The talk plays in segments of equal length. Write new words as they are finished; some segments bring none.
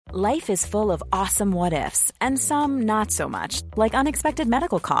Life is full of awesome what-ifs, and some not so much, like unexpected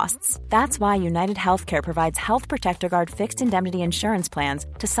medical costs. That's why United Healthcare provides Health Protector Guard fixed indemnity insurance plans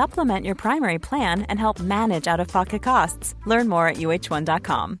to supplement your primary plan and help manage out-of-pocket costs. Learn more at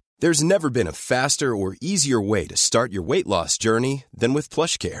uh1.com. There's never been a faster or easier way to start your weight loss journey than with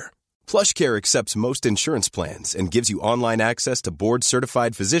PlushCare. PlushCare accepts most insurance plans and gives you online access to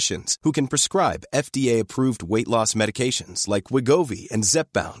board-certified physicians who can prescribe FDA-approved weight loss medications like Wegovy and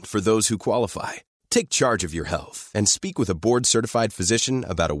Zepbound for those who qualify. Take charge of your health and speak with a board-certified physician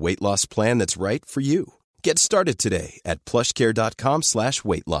about a weight loss plan that's right for you. Get started today at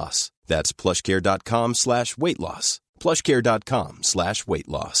plushcare.com/weight loss. That's plushcare.com/weight loss. plushcare.com/weight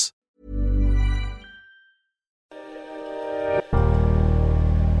loss.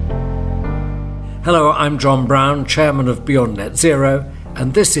 Hello, I'm John Brown, Chairman of Beyond Net Zero,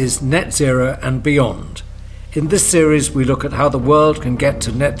 and this is Net Zero and Beyond. In this series, we look at how the world can get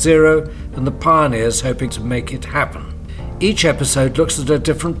to net zero and the pioneers hoping to make it happen. Each episode looks at a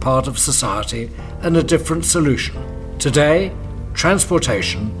different part of society and a different solution. Today,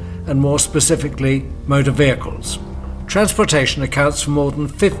 transportation, and more specifically, motor vehicles. Transportation accounts for more than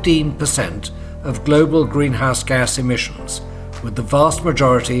 15% of global greenhouse gas emissions, with the vast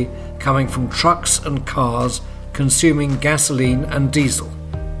majority coming from trucks and cars consuming gasoline and diesel.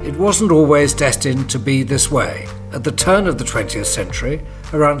 It wasn't always destined to be this way. At the turn of the 20th century,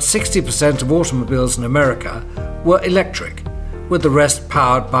 around 60% of automobiles in America were electric, with the rest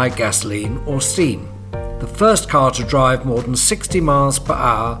powered by gasoline or steam. The first car to drive more than 60 miles per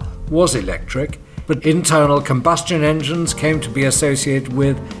hour was electric, but internal combustion engines came to be associated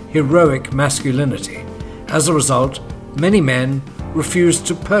with heroic masculinity. As a result, many men refused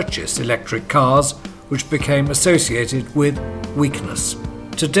to purchase electric cars, which became associated with weakness.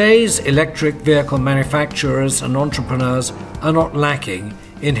 Today's electric vehicle manufacturers and entrepreneurs are not lacking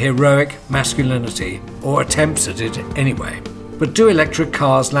in heroic masculinity, or attempts at it anyway. But do electric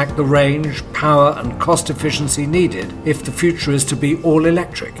cars lack the range, power and cost efficiency needed if the future is to be all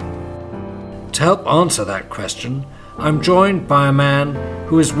electric? To help answer that question, I'm joined by a man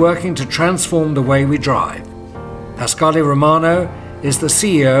who is working to transform the way we drive. Pasquale Romano is the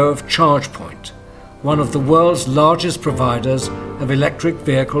CEO of ChargePoint, one of the world's largest providers of electric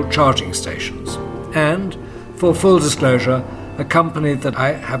vehicle charging stations, and, for full disclosure, a company that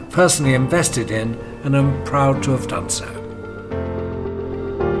I have personally invested in and am proud to have done so.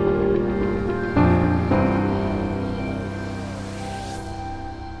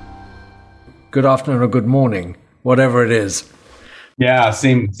 Good afternoon or good morning, whatever it is. Yeah,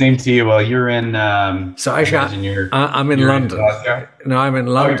 same to you. Well, you're in. So actually, I'm in London. No, I'm in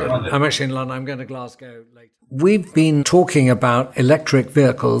London. I'm actually in London. I'm going to Glasgow later. We've been talking about electric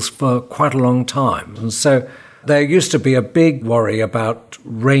vehicles for quite a long time, and so there used to be a big worry about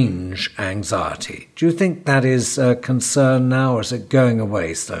range anxiety. Do you think that is a concern now, or is it going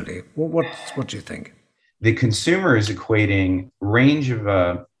away slowly? What do you think? The consumer is equating range of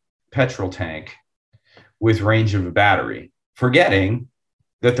a petrol tank with range of a battery, forgetting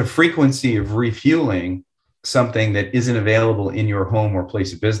that the frequency of refueling something that isn't available in your home or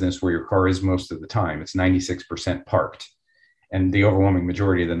place of business where your car is most of the time, it's 96% parked. And the overwhelming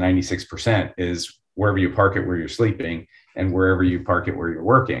majority of the 96% is wherever you park it where you're sleeping and wherever you park it where you're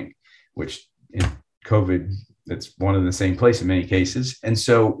working, which in COVID, that's one and the same place in many cases. And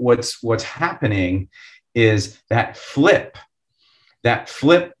so what's happening is that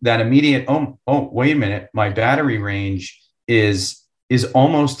immediate, oh, wait a minute, my battery range is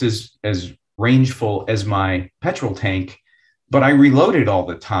almost as rangeful as my petrol tank, but I reload it all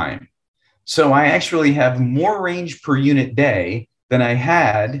the time. So I actually have more range per unit day than I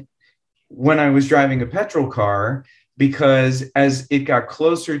had when I was driving a petrol car, because as it got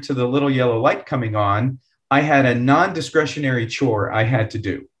closer to the little yellow light coming on, I had a non-discretionary chore I had to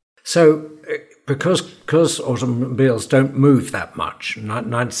do. So because automobiles don't move that much,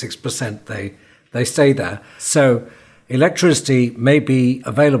 96% they stay there. So electricity may be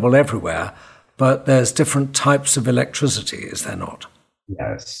available everywhere, but there's different types of electricity, is there not?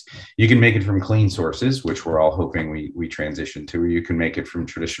 Yes. You can make it from clean sources, which we're all hoping we transition to, or you can make it from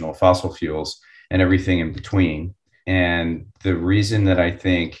traditional fossil fuels and everything in between. And the reason that I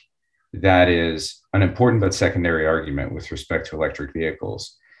think that is an important but secondary argument with respect to electric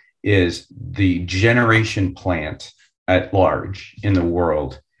vehicles is the generation plant at large in the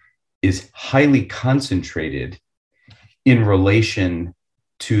world is highly concentrated in relation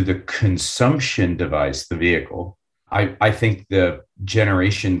to the consumption device, the vehicle. I think the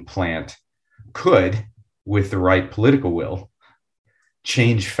generation plant could, with the right political will,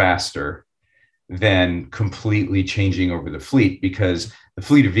 change faster than completely changing over the fleet, because the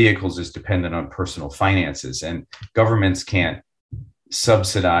fleet of vehicles is dependent on personal finances, and governments can't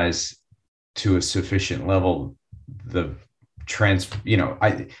subsidize to a sufficient level the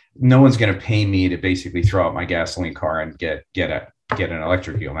no one's going to pay me to basically throw out my gasoline car and get an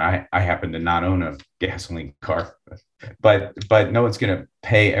electric vehicle. Now, I happen to not own a gasoline car, but no one's going to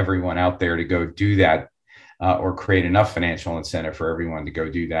pay everyone out there to go do that, or create enough financial incentive for everyone to go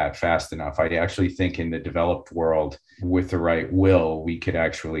do that fast enough. I actually think in the developed world, with the right will, we could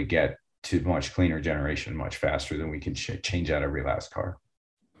actually get to much cleaner generation much faster than we can change out every last car.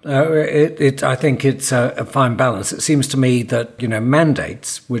 I think it's a fine balance. It seems to me that,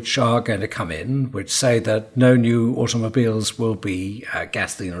 mandates which are going to come in, which say that no new automobiles will be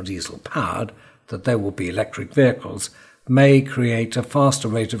gasoline or diesel powered, that they will be electric vehicles, may create a faster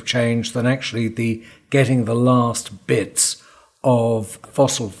rate of change than actually getting the last bits of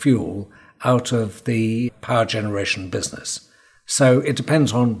fossil fuel out of the power generation business. So it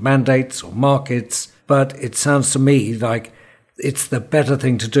depends on mandates or markets, but it sounds to me like it's the better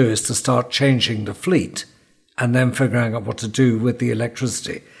thing to do is to start changing the fleet and then figuring out what to do with the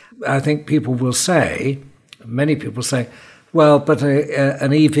electricity. I think many people say, well, but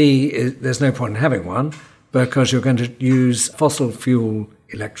an EV, there's no point in having one because you're going to use fossil fuel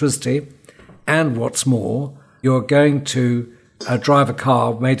electricity. And what's more, you're going to drive a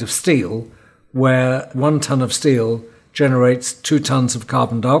car made of steel where 1 ton of steel generates 2 tons of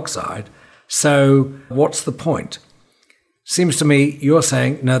carbon dioxide. So what's the point? Seems to me you're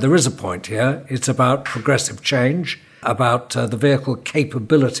saying, no, there is a point here. It's about progressive change, about the vehicle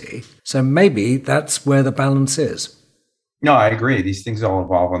capability. So maybe that's where the balance is. No, I agree. These things all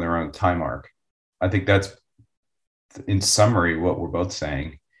evolve on their own time arc. I think that's, in summary, what we're both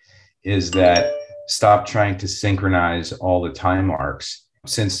saying is that stop trying to synchronize all the time arcs.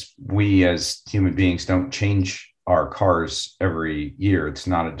 Since we as human beings don't change our cars every year, it's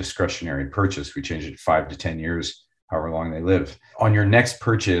not a discretionary purchase. We change it 5 to 10 years, however long they live. On your next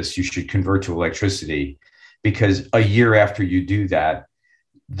purchase, you should convert to electricity, because a year after you do that,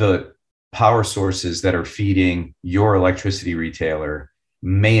 the power sources that are feeding your electricity retailer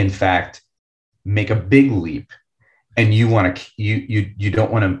may in fact make a big leap. And you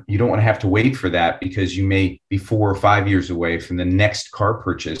don't want to have to wait for that, because you may be 4 or 5 years away from the next car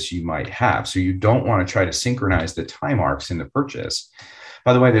purchase you might have. So you don't want to try to synchronize the time arcs in the purchase.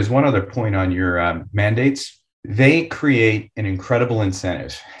 By the way, there's one other point on your mandates. They create an incredible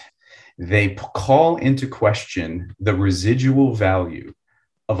incentive. They call into question the residual value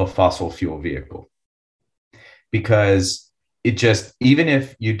of a fossil fuel vehicle, because even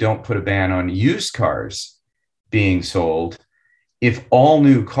if you don't put a ban on used cars being sold, if all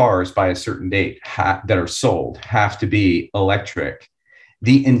new cars by a certain date that are sold have to be electric,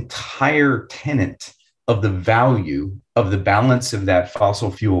 the entire tenet of the value of the balance of that fossil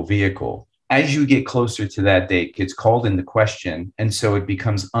fuel vehicle, as you get closer to that date, gets called into question. And so it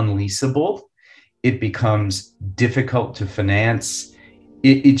becomes unleasable. It becomes difficult to finance.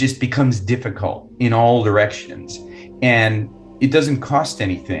 It just becomes difficult in all directions. And it doesn't cost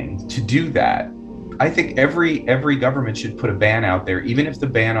anything to do that. I think every government should put a ban out there, even if the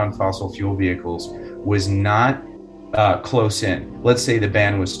ban on fossil fuel vehicles was not close in. Let's say the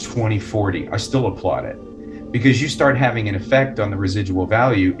ban was 2040. I still applaud it, because you start having an effect on the residual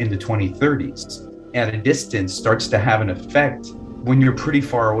value in the 2030s. At a distance starts to have an effect when you're pretty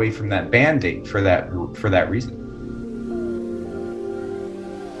far away from that ban date for that reason.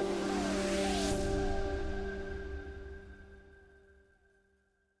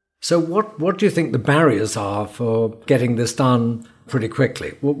 So what do you think the barriers are for getting this done pretty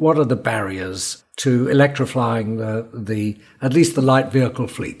quickly? What are the barriers to electrifying at least the light vehicle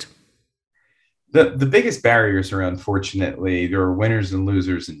fleet? The biggest barriers are, unfortunately, there are winners and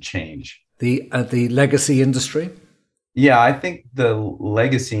losers in change. The legacy industry? Yeah, I think the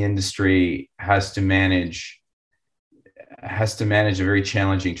legacy industry has to manage a very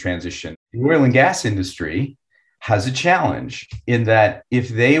challenging transition. The oil and gas industry has a challenge in that if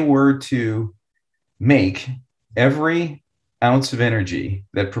they were to make every ounce of energy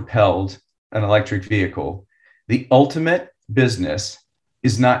that propelled an electric vehicle, the ultimate business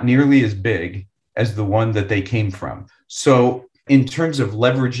is not nearly as big as the one that they came from. So in terms of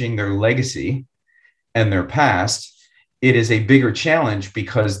leveraging their legacy and their past, it is a bigger challenge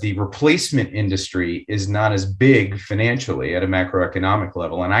because the replacement industry is not as big financially at a macroeconomic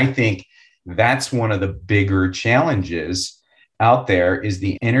level. And I think that's one of the bigger challenges out there, is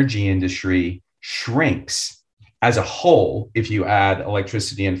the energy industry shrinks as a whole. If you add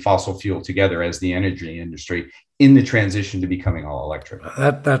electricity and fossil fuel together as the energy industry, in the transition to becoming all electric.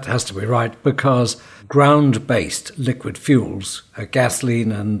 That has to be right, because ground-based liquid fuels,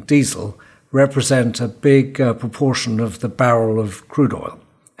 gasoline and diesel, represent a big proportion of the barrel of crude oil.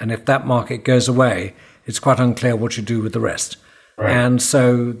 And if that market goes away, it's quite unclear what you do with the rest. Right. And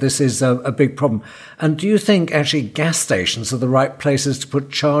so this is a big problem. And do you think actually gas stations are the right places to put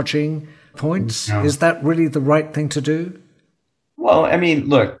charging points? No. Is that really the right thing to do? Well, I mean,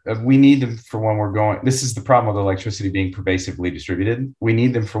 look, we need them for when we're going. This is the problem with electricity being pervasively distributed. We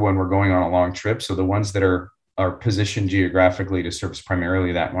need them for when we're going on a long trip. So the ones that are positioned geographically to service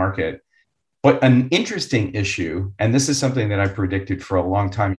primarily that market. But an interesting issue, and this is something that I predicted for a long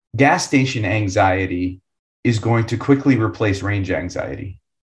time, gas station anxiety is going to quickly replace range anxiety.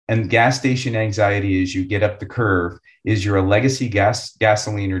 And gas station anxiety, as you get up the curve, is you're a legacy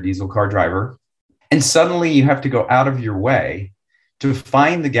gasoline or diesel car driver. And suddenly you have to go out of your way to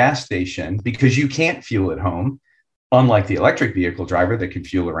find the gas station because you can't fuel at home, unlike the electric vehicle driver that can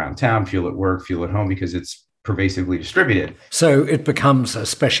fuel around town, fuel at work, fuel at home because it's pervasively distributed. So it becomes a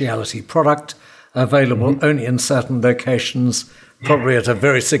specialty product available only in certain locations, probably at a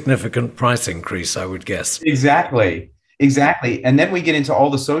very significant price increase, I would guess. Exactly. And then we get into all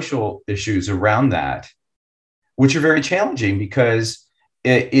the social issues around that, which are very challenging because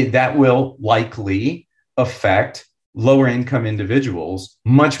that will likely affect lower income individuals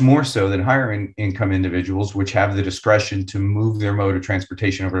much more so than higher income individuals, which have the discretion to move their mode of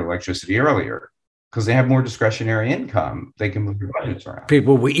transportation over electricity earlier because they have more discretionary income. They can move their budgets around.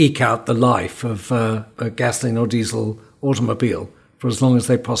 People will eke out the life of a gasoline or diesel automobile for as long as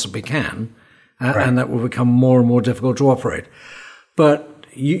they possibly can, and that will become more and more difficult to operate. But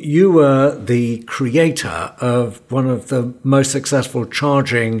you were the creator of one of the most successful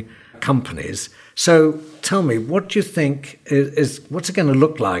charging companies. So tell me, what do you think what's it going to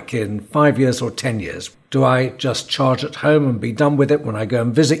look like in 5 years or 10 years? Do I just charge at home and be done with it? When I go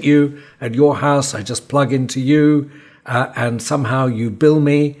and visit you at your house, I just plug into you and somehow you bill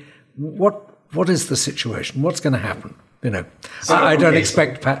me. What is the situation? What's going to happen? I don't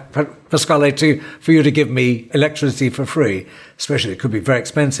expect, Pasquale, for you to give me electricity for free, especially it could be very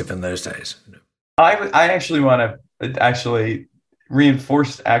expensive in those days. I actually want to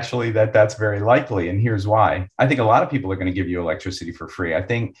reinforce that that's very likely. And here's why. I think a lot of people are going to give you electricity for free. I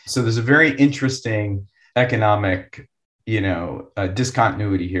think so. There's a very interesting economic,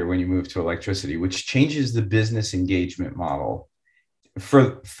 discontinuity here when you move to electricity, which changes the business engagement model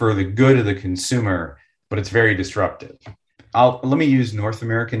for the good of the consumer, but it's very disruptive. Let me use North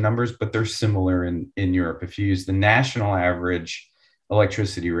American numbers, but they're similar in Europe. If you use the national average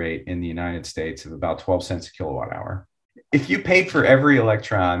electricity rate in the United States of about 12 cents a kilowatt hour, if you paid for every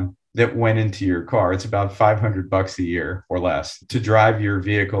electron that went into your car, it's about $500 a year or less to drive your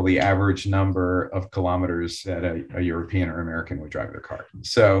vehicle, the average number of kilometers that a European or American would drive their car.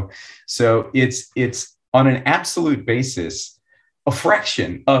 So it's on an absolute basis, a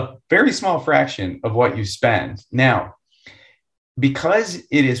very small fraction of what you spend. Now, because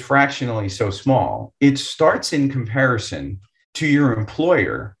it is fractionally so small, it starts in comparison to your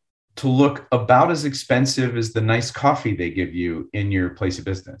employer to look about as expensive as the nice coffee they give you in your place of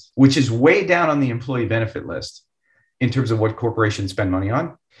business, which is way down on the employee benefit list in terms of what corporations spend money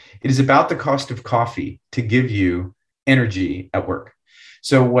on. It is about the cost of coffee to give you energy at work.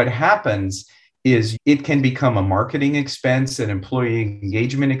 So what happens is it can become a marketing expense, an employee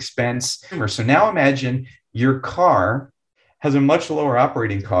engagement expense. So now imagine your car has a much lower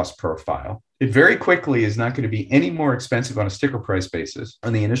operating cost profile. It very quickly is not going to be any more expensive on a sticker price basis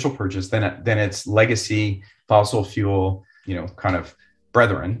on the initial purchase than its legacy fossil fuel, kind of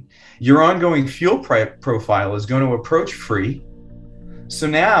brethren. Your ongoing fuel profile is going to approach free. So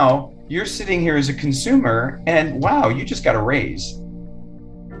now you're sitting here as a consumer and wow, you just got a raise.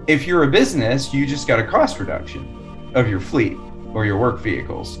 If you're a business, you just got a cost reduction of your fleet or your work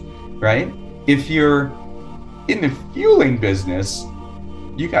vehicles, right? If you're in the fueling business,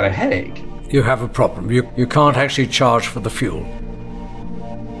 you got a headache. You have a problem. You can't actually charge for the fuel.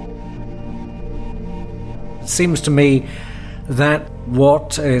 It seems to me that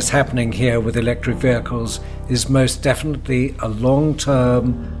what is happening here with electric vehicles is most definitely a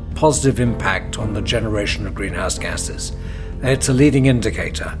long-term positive impact on the generation of greenhouse gases. It's a leading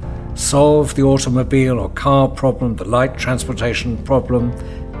indicator. Solve the automobile or car problem, the light transportation problem,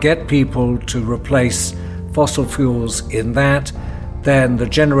 get people to replace fossil fuels in that, then the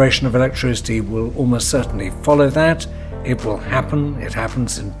generation of electricity will almost certainly follow that. It will happen. It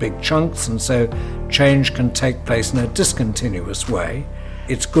happens in big chunks, and so change can take place in a discontinuous way.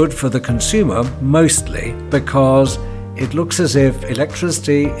 It's good for the consumer mostly because it looks as if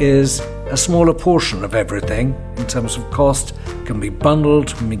electricity is a smaller portion of everything in terms of cost, can be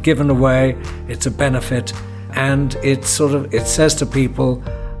bundled, can be given away, it's a benefit, and it says to people,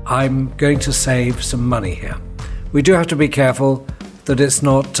 I'm going to save some money here. We do have to be careful that it's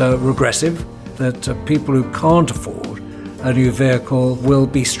not regressive, that people who can't afford a new vehicle will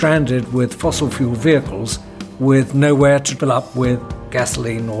be stranded with fossil fuel vehicles with nowhere to fill up with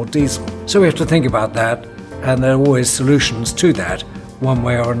gasoline or diesel. So we have to think about that, and there are always solutions to that, one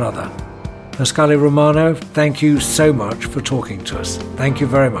way or another. Pasquale Romano, thank you so much for talking to us. Thank you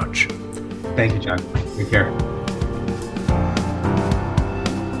very much. Thank you, John. Take care.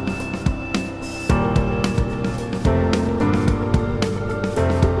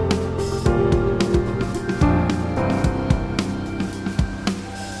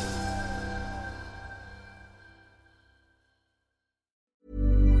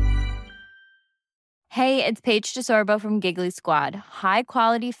 Hey, it's Paige DeSorbo from Giggly Squad. High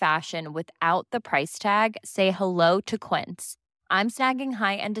quality fashion without the price tag. Say hello to Quince. I'm snagging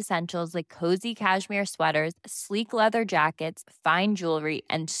high-end essentials like cozy cashmere sweaters, sleek leather jackets, fine jewelry,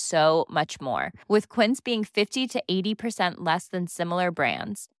 and so much more. With Quince being 50 to 80% less than similar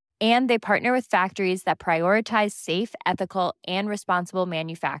brands. And they partner with factories that prioritize safe, ethical, and responsible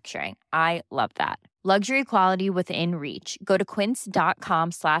manufacturing. I love that. Luxury quality within reach. Go to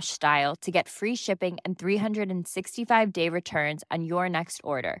quince.com/style to get free shipping and 365-day returns on your next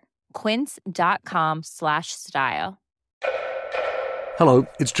order. Quince.com/style. Hello,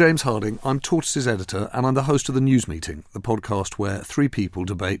 it's James Harding. I'm Tortoise's editor, and I'm the host of The News Meeting, the podcast where three people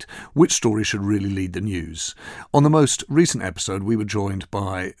debate which story should really lead the news. On the most recent episode, we were joined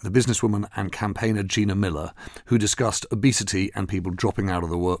by the businesswoman and campaigner Gina Miller, who discussed obesity and people dropping out of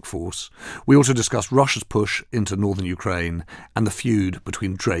the workforce. We also discussed Russia's push into northern Ukraine and the feud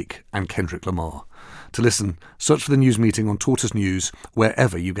between Drake and Kendrick Lamar. To listen, search for The News Meeting on Tortoise News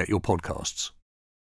wherever you get your podcasts.